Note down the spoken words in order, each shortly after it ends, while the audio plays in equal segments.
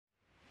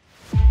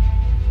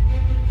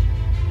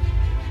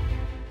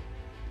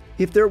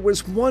If there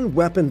was one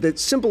weapon that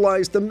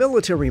symbolized the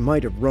military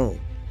might of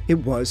Rome, it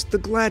was the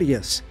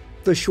gladius,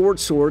 the short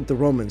sword the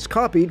Romans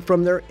copied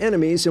from their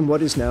enemies in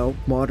what is now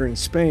modern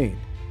Spain.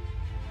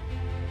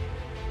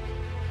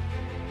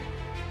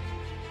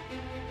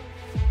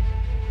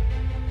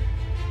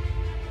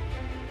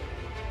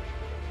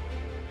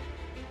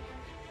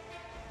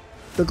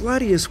 The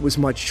gladius was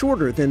much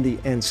shorter than the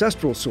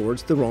ancestral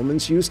swords the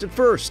Romans used at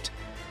first.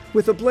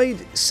 With a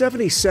blade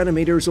 70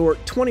 centimeters or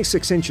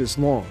 26 inches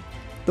long,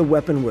 the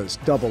weapon was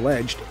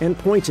double-edged and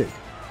pointed,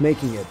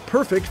 making it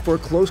perfect for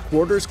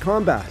close-quarters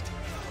combat.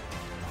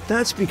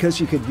 That's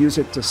because you could use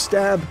it to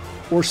stab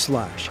or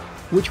slash,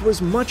 which was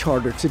much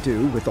harder to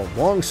do with a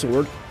long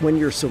sword when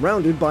you're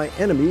surrounded by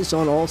enemies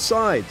on all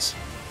sides.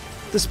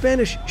 The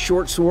Spanish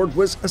short sword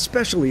was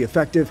especially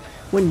effective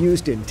when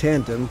used in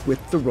tandem with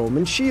the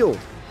Roman shield,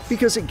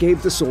 because it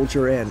gave the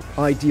soldier an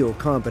ideal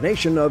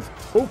combination of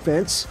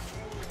offense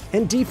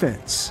and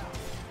defense.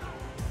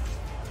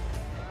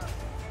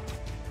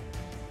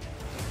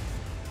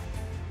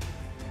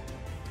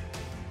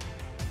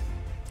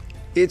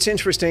 It's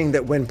interesting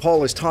that when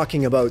Paul is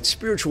talking about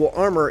spiritual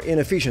armor in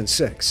Ephesians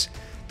 6,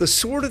 the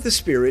sword of the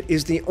Spirit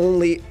is the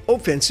only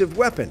offensive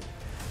weapon.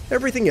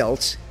 Everything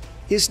else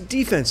is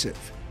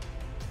defensive.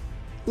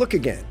 Look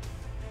again.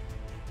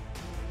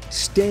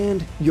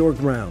 Stand your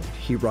ground,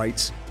 he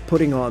writes,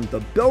 putting on the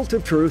belt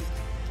of truth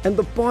and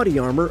the body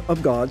armor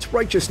of God's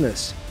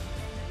righteousness.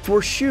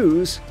 For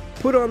shoes,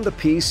 put on the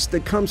peace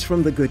that comes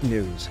from the good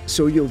news,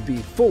 so you'll be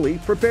fully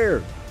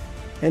prepared.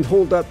 And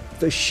hold up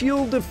the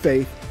shield of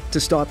faith to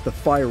stop the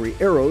fiery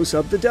arrows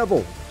of the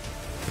devil.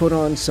 Put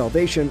on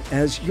salvation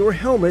as your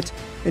helmet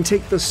and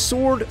take the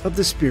sword of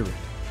the Spirit,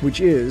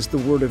 which is the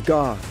Word of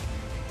God.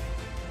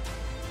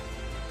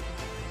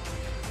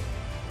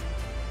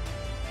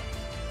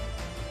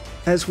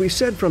 As we've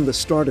said from the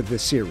start of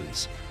this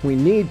series, we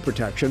need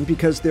protection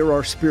because there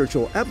are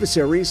spiritual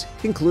adversaries,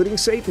 including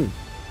Satan.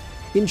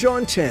 In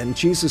John 10,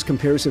 Jesus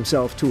compares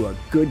himself to a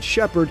good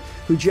shepherd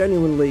who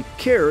genuinely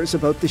cares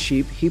about the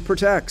sheep he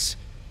protects.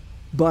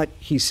 But,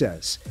 he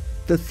says,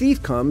 the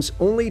thief comes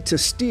only to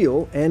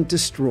steal and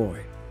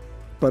destroy.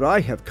 But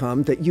I have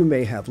come that you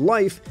may have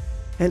life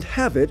and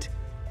have it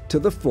to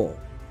the full.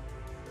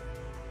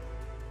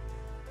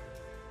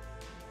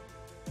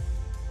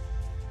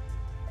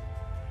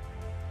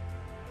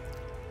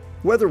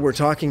 Whether we're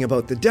talking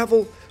about the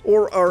devil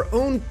or our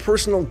own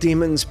personal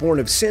demons born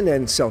of sin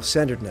and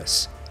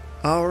self-centeredness,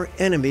 our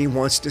enemy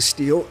wants to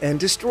steal and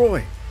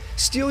destroy.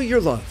 Steal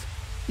your love,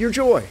 your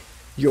joy,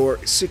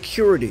 your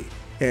security,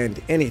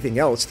 and anything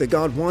else that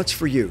God wants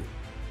for you.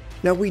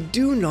 Now, we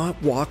do not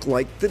walk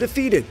like the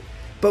defeated,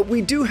 but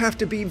we do have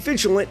to be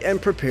vigilant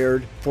and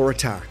prepared for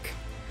attack.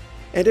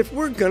 And if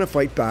we're going to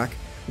fight back,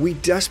 we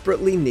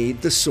desperately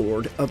need the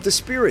sword of the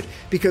Spirit,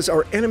 because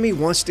our enemy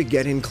wants to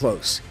get in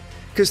close,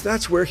 because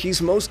that's where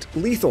he's most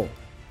lethal.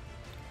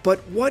 But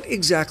what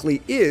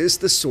exactly is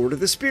the sword of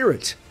the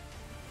Spirit?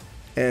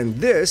 And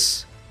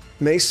this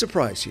may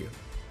surprise you.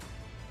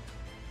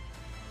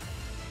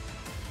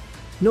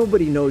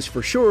 Nobody knows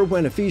for sure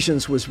when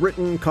Ephesians was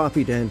written,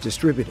 copied, and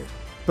distributed,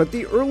 but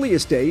the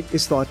earliest date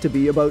is thought to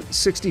be about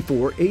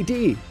 64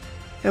 AD,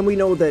 and we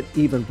know that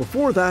even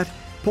before that,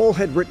 Paul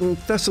had written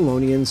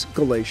Thessalonians,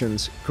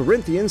 Galatians,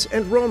 Corinthians,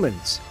 and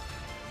Romans.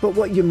 But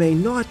what you may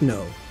not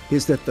know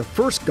is that the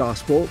first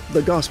gospel,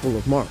 the Gospel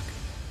of Mark,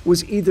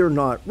 was either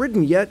not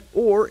written yet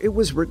or it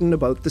was written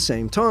about the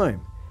same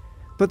time.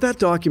 But that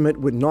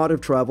document would not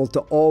have traveled to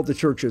all the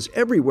churches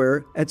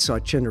everywhere at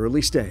such an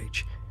early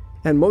stage.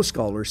 And most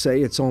scholars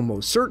say it's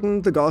almost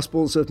certain the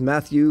Gospels of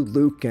Matthew,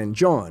 Luke, and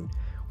John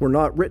were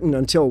not written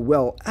until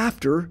well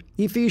after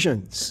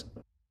Ephesians.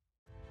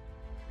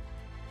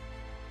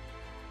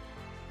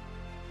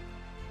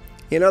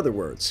 In other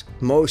words,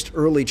 most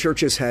early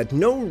churches had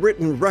no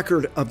written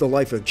record of the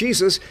life of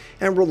Jesus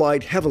and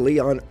relied heavily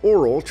on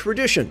oral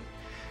tradition.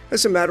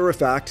 As a matter of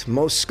fact,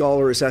 most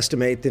scholars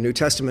estimate the New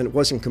Testament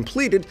wasn't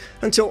completed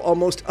until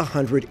almost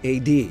 100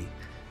 AD.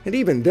 And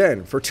even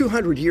then, for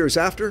 200 years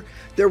after,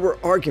 there were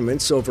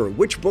arguments over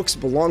which books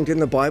belonged in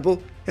the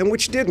Bible and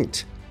which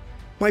didn't.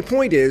 My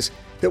point is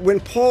that when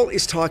Paul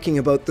is talking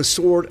about the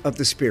sword of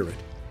the Spirit,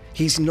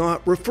 he's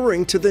not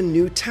referring to the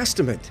New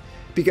Testament,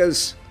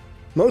 because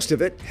most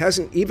of it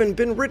hasn't even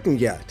been written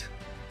yet.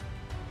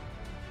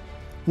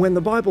 When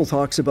the Bible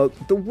talks about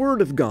the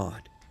Word of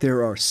God,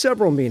 there are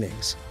several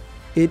meanings.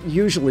 It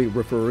usually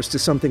refers to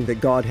something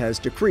that God has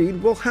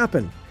decreed will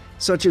happen,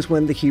 such as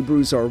when the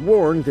Hebrews are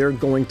warned they're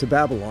going to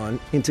Babylon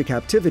into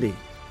captivity.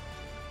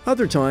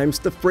 Other times,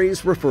 the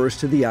phrase refers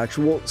to the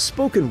actual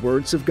spoken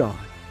words of God.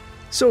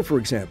 So, for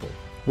example,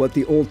 what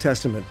the Old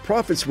Testament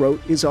prophets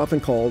wrote is often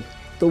called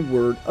the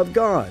Word of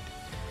God.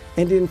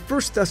 And in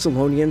 1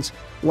 Thessalonians,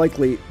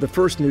 likely the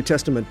first New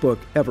Testament book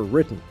ever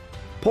written,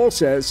 Paul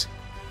says,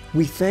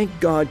 "We thank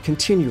God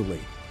continually,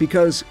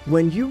 because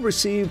when you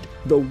received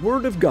the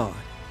Word of God,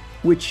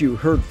 which you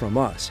heard from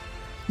us,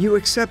 you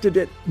accepted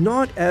it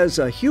not as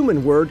a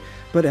human word,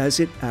 but as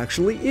it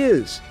actually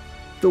is,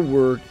 the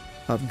Word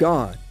of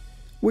God,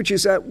 which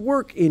is at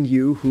work in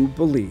you who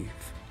believe."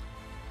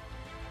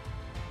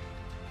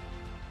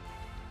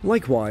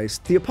 Likewise,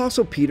 the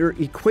Apostle Peter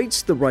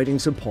equates the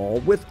writings of Paul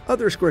with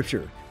other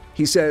scripture.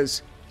 He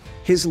says,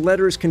 his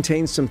letters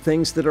contain some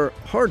things that are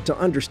hard to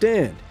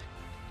understand,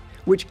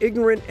 which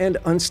ignorant and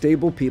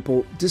unstable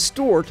people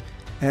distort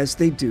as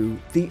they do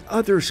the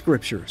other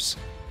scriptures.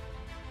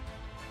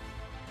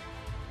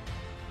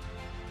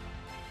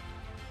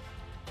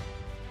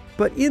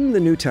 But in the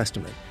New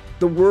Testament,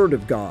 the Word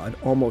of God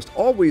almost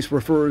always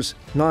refers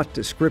not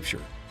to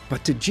Scripture,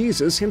 but to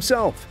Jesus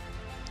himself.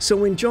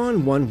 So in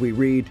John 1 we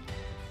read,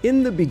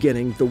 "In the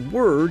beginning the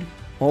Word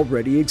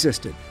already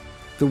existed.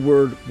 The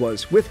Word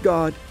was with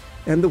God,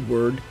 and the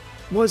Word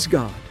was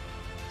God.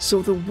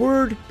 So the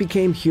Word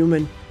became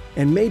human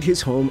and made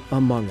his home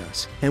among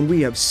us, and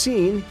we have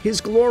seen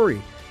his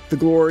glory, the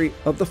glory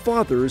of the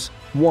Father's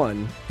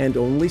one and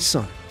only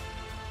Son."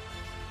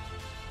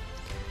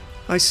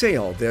 I say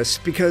all this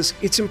because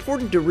it's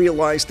important to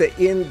realize that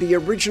in the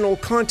original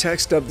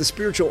context of the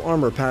spiritual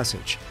armor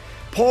passage,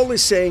 Paul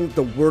is saying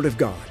the Word of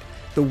God,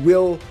 the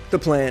will, the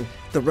plan,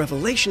 the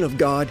revelation of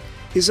God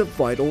is a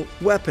vital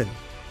weapon.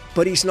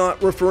 But he's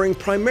not referring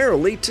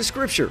primarily to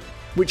Scripture,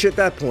 which at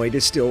that point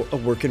is still a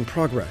work in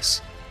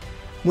progress.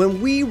 When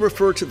we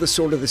refer to the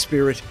sword of the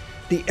Spirit,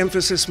 the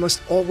emphasis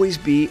must always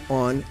be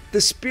on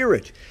the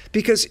Spirit,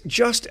 because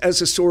just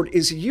as a sword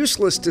is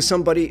useless to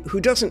somebody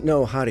who doesn't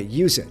know how to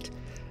use it,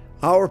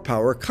 our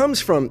power comes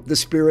from the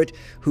Spirit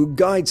who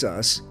guides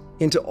us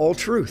into all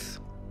truth.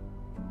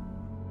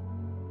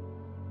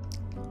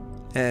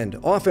 And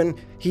often,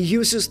 he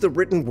uses the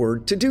written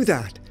word to do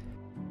that.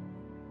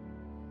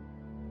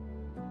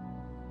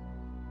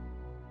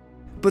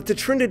 But the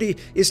Trinity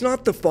is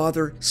not the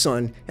Father,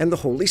 Son, and the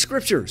Holy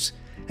Scriptures.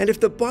 And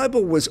if the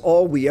Bible was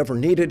all we ever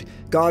needed,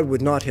 God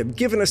would not have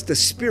given us the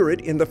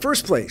Spirit in the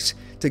first place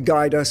to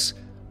guide us,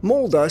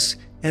 mold us,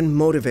 and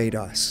motivate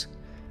us.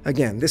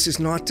 Again, this is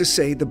not to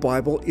say the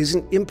Bible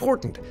isn't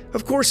important.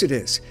 Of course it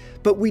is.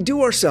 But we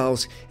do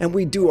ourselves and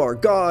we do our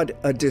God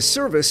a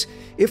disservice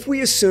if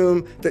we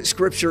assume that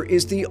Scripture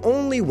is the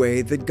only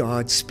way that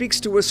God speaks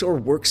to us or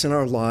works in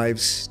our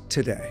lives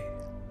today.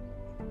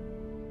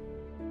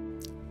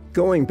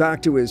 Going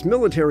back to his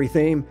military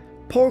theme,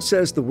 Paul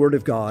says the Word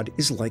of God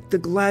is like the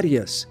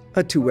gladius,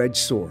 a two-edged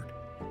sword.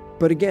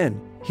 But again,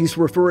 he's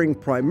referring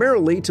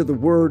primarily to the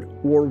Word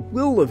or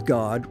will of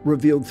God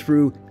revealed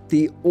through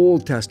the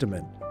Old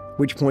Testament,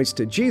 which points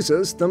to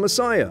Jesus, the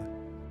Messiah.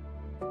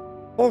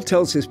 Paul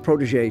tells his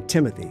protege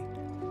Timothy,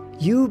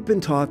 "You've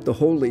been taught the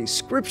Holy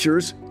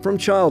Scriptures from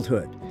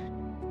childhood,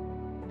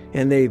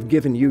 and they've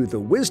given you the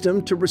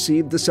wisdom to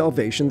receive the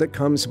salvation that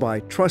comes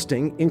by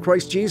trusting in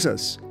Christ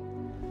Jesus."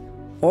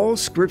 All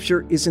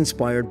Scripture is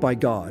inspired by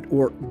God,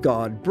 or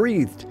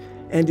God-breathed,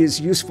 and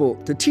is useful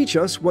to teach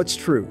us what's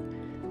true,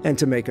 and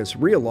to make us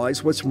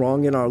realize what's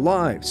wrong in our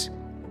lives.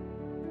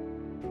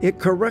 It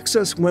corrects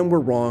us when we're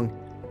wrong,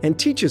 and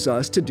teaches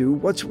us to do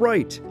what's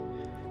right.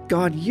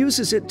 God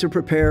uses it to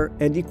prepare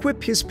and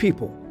equip his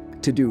people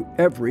to do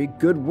every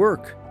good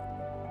work.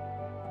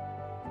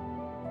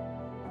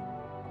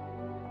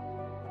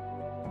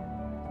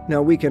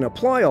 Now we can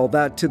apply all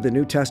that to the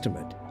New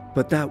Testament,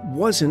 but that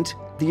wasn't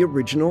the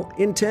original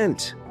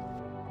intent.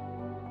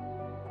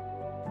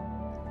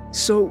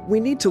 So we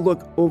need to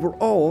look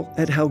overall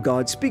at how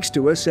God speaks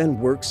to us and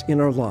works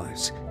in our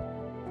lives.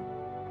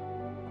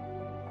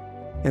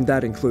 And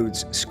that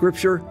includes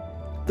Scripture,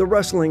 the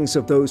wrestlings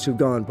of those who've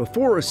gone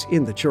before us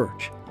in the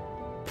church,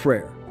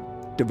 prayer,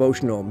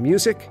 devotional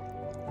music,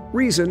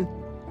 reason,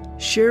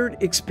 shared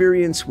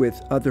experience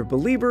with other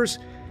believers,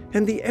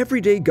 and the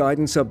everyday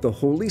guidance of the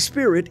Holy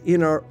Spirit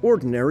in our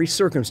ordinary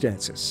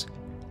circumstances.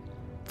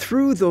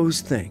 Through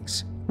those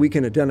things, we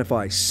can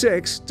identify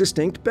 6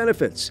 distinct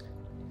benefits.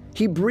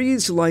 He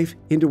breathes life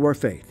into our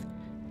faith,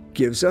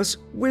 gives us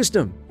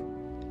wisdom,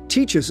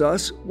 teaches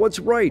us what's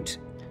right,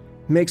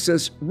 makes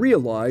us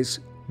realize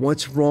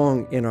what's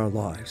wrong in our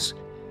lives,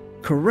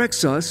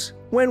 corrects us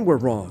when we're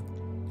wrong,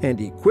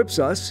 and equips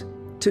us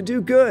to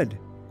do good.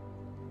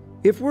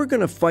 If we're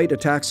going to fight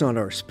attacks on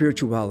our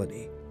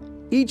spirituality,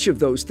 each of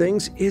those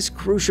things is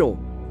crucial.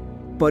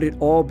 But it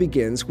all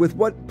begins with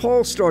what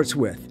Paul starts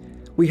with.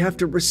 We have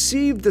to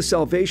receive the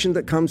salvation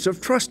that comes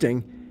of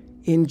trusting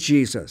in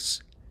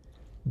Jesus.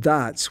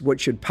 That's what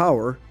should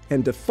power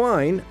and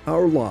define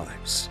our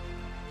lives.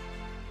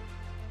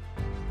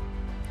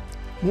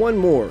 One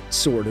more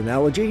sword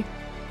analogy.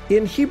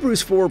 In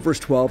Hebrews 4 verse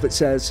 12 it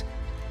says,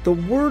 "The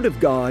Word of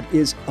God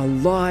is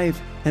alive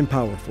and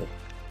powerful.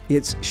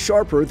 It's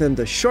sharper than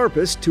the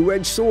sharpest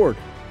two-edged sword,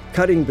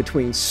 cutting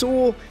between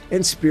soul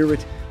and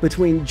spirit,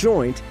 between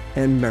joint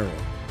and marrow.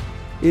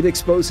 It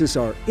exposes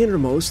our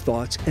innermost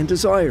thoughts and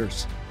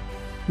desires.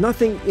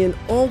 Nothing in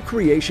all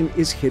creation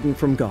is hidden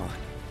from God.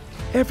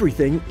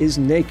 Everything is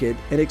naked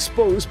and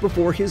exposed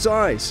before His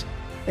eyes,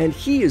 and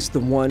He is the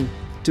one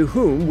to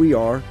whom we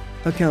are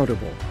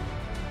accountable."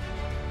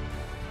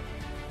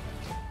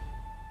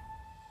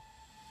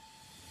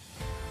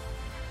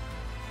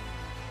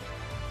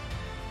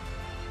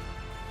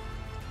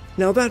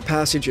 Now that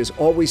passage is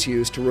always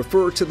used to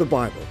refer to the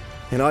Bible,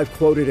 and I've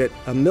quoted it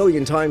a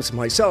million times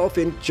myself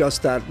in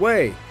just that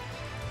way.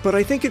 But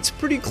I think it's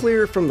pretty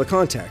clear from the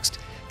context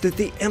that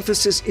the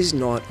emphasis is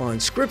not on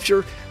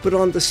Scripture, but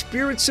on the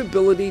Spirit's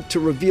ability to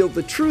reveal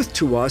the truth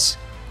to us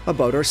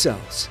about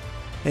ourselves.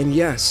 And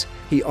yes,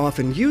 He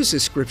often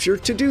uses Scripture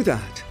to do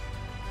that.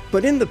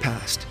 But in the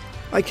past,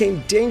 I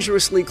came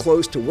dangerously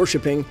close to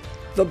worshiping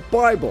the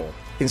Bible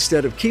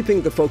instead of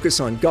keeping the focus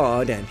on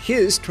God and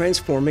His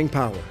transforming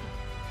power.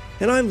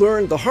 And I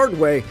learned the hard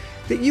way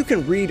that you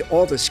can read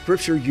all the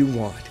Scripture you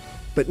want,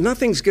 but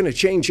nothing's going to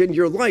change in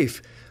your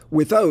life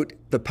without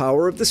the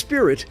power of the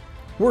Spirit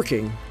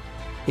working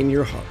in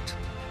your heart.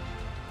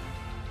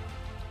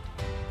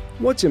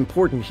 What's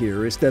important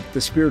here is that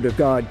the Spirit of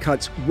God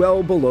cuts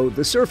well below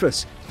the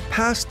surface,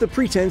 past the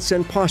pretense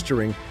and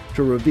posturing,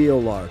 to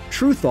reveal our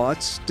true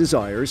thoughts,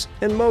 desires,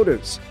 and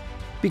motives.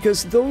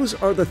 Because those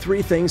are the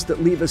three things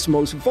that leave us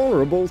most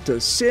vulnerable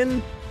to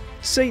sin,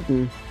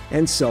 Satan,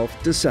 and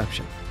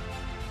self-deception.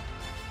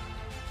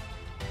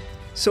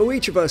 So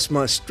each of us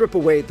must strip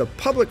away the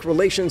public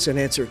relations and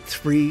answer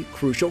three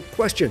crucial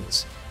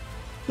questions.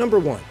 Number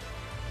one,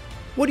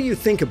 what do you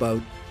think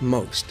about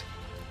most?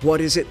 What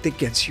is it that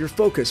gets your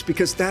focus?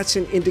 Because that's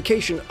an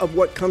indication of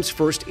what comes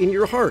first in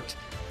your heart.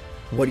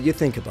 What do you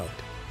think about?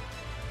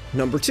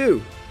 Number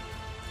two,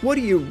 what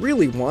do you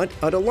really want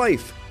out of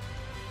life?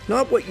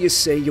 Not what you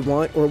say you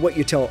want or what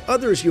you tell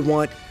others you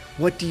want.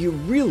 What do you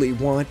really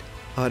want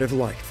out of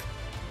life?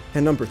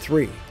 And number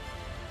three,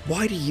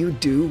 why do you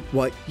do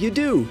what you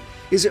do?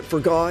 Is it for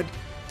God,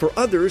 for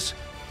others,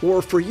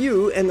 or for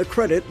you and the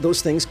credit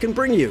those things can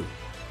bring you?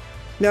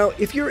 Now,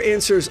 if your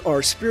answers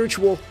are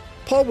spiritual,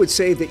 Paul would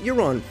say that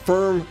you're on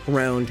firm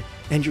ground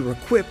and you're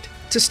equipped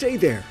to stay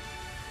there.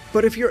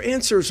 But if your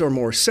answers are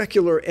more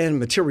secular and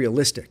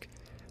materialistic,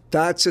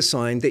 that's a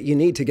sign that you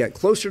need to get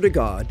closer to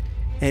God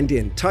and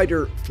in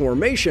tighter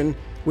formation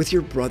with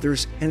your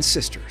brothers and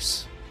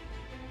sisters.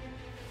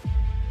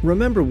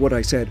 Remember what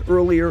I said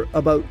earlier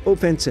about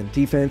offense and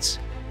defense?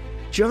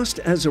 Just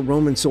as a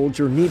Roman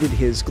soldier needed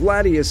his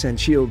gladius and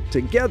shield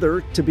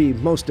together to be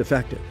most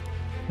effective,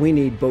 we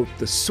need both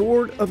the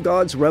sword of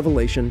God's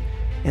revelation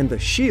and the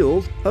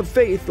shield of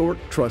faith or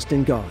trust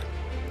in God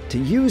to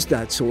use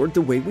that sword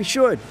the way we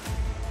should.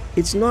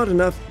 It's not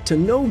enough to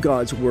know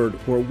God's word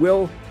or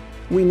will.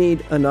 We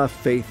need enough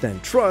faith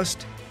and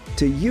trust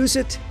to use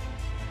it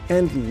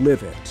and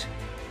live it.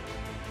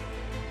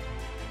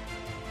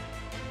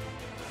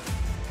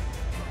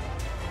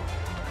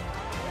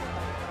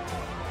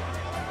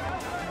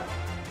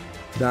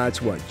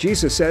 That's what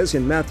Jesus says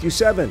in Matthew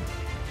 7.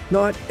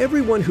 Not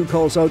everyone who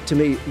calls out to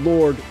me,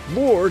 Lord,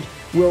 Lord,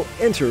 will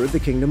enter the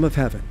kingdom of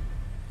heaven.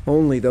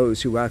 Only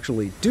those who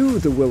actually do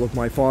the will of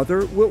my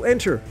Father will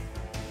enter.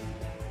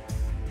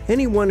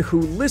 Anyone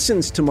who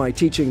listens to my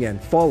teaching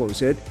and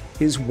follows it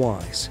is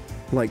wise,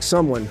 like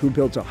someone who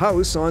built a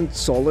house on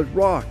solid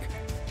rock.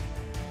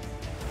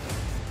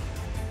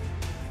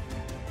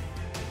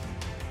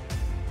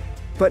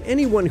 But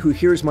anyone who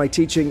hears my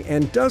teaching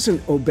and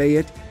doesn't obey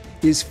it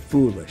is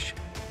foolish,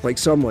 like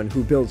someone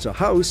who builds a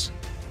house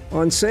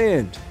on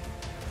sand.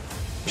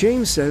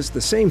 James says the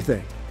same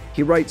thing.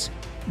 He writes,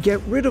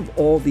 "Get rid of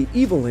all the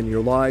evil in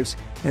your lives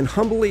and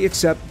humbly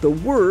accept the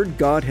word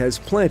God has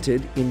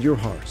planted in your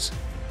hearts,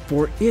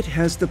 for it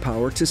has the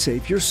power to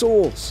save your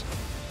souls."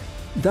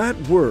 That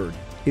word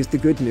is the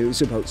good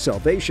news about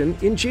salvation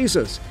in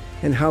Jesus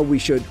and how we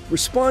should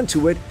respond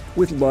to it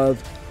with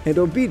love and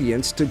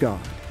obedience to God.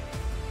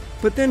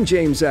 But then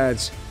James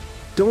adds,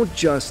 don't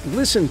just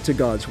listen to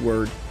God's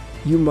word,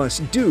 you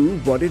must do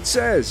what it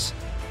says.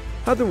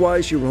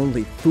 Otherwise, you're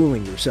only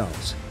fooling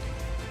yourselves.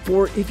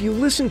 For if you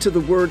listen to the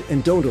word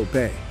and don't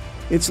obey,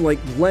 it's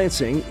like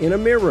glancing in a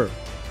mirror.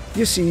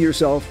 You see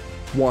yourself,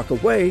 walk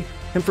away,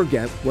 and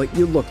forget what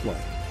you look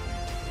like.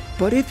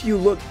 But if you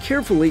look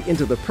carefully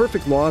into the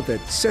perfect law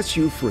that sets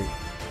you free,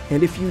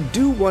 and if you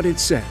do what it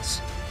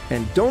says,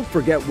 and don't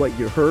forget what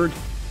you heard,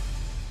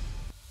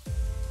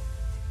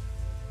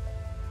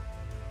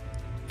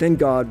 then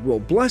God will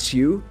bless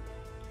you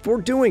for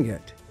doing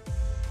it.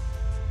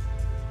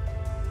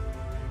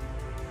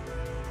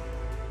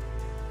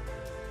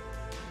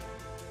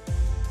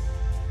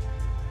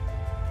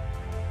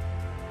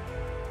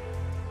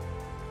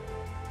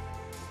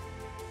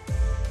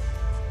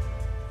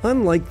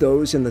 Unlike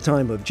those in the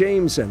time of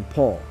James and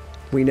Paul,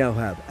 we now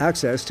have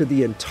access to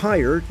the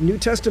entire New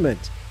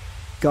Testament.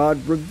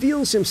 God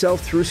reveals himself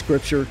through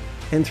Scripture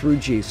and through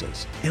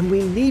Jesus, and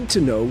we need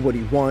to know what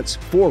he wants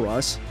for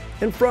us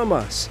and from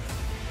us.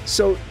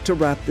 So, to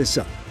wrap this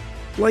up,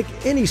 like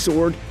any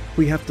sword,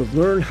 we have to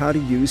learn how to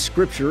use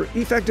Scripture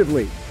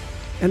effectively.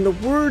 And the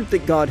word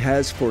that God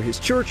has for his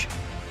church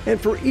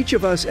and for each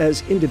of us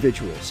as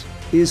individuals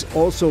is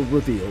also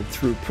revealed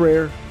through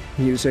prayer,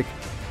 music,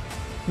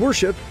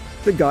 worship,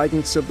 the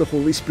guidance of the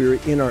Holy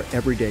Spirit in our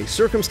everyday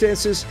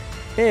circumstances,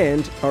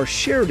 and our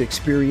shared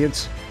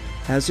experience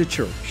as a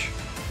church.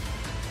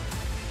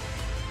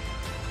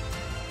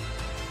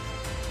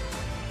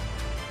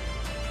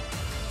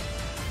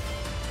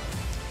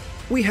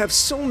 We have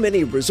so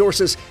many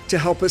resources to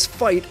help us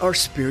fight our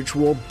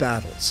spiritual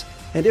battles,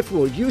 and if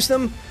we'll use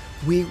them,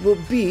 we will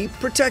be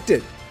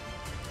protected.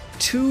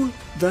 to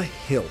the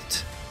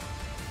hilt.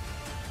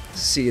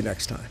 See you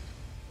next time.